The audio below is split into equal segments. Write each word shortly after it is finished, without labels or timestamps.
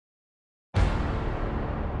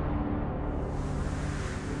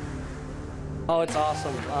Oh, it's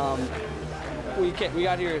awesome. We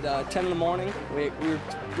got here at 10 in the morning. We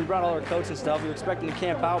brought all our coats and stuff. We were expecting to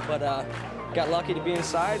camp out, but got lucky to be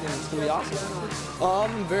inside, and it's going to be awesome.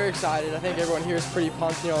 I'm very excited. I think everyone here is pretty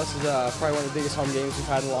pumped. You know, this is probably one of the biggest home games we've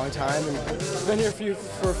had in a long time. And we've been here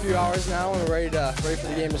for a few hours now, and we're ready for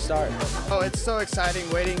the game to start. Oh, it's so exciting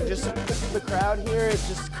waiting. Just the crowd here, it's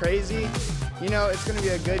just crazy. You know, it's going to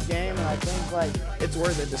be a good game, and I think like it's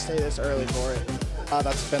worth it to stay this early for it.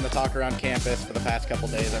 That's been the talk around campus for the past couple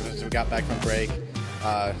days ever since we got back from break.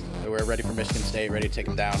 We're ready for Michigan State, ready to take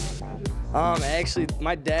them down. Actually,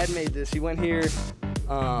 my dad made this. He went here,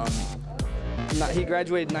 he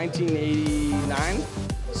graduated in 1989,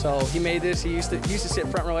 so he made this. He used to sit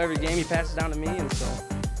front row every game. He passed it down to me, and so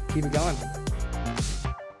keep it going.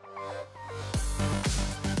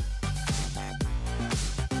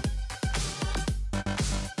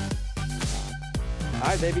 All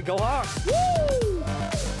right, baby, go Hawks! Woo!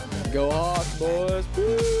 Go Hawks, boys!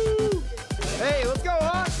 Woo! Hey, let's go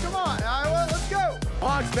Hawks! Come on, Iowa, let's go!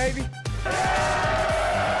 Hawks, baby!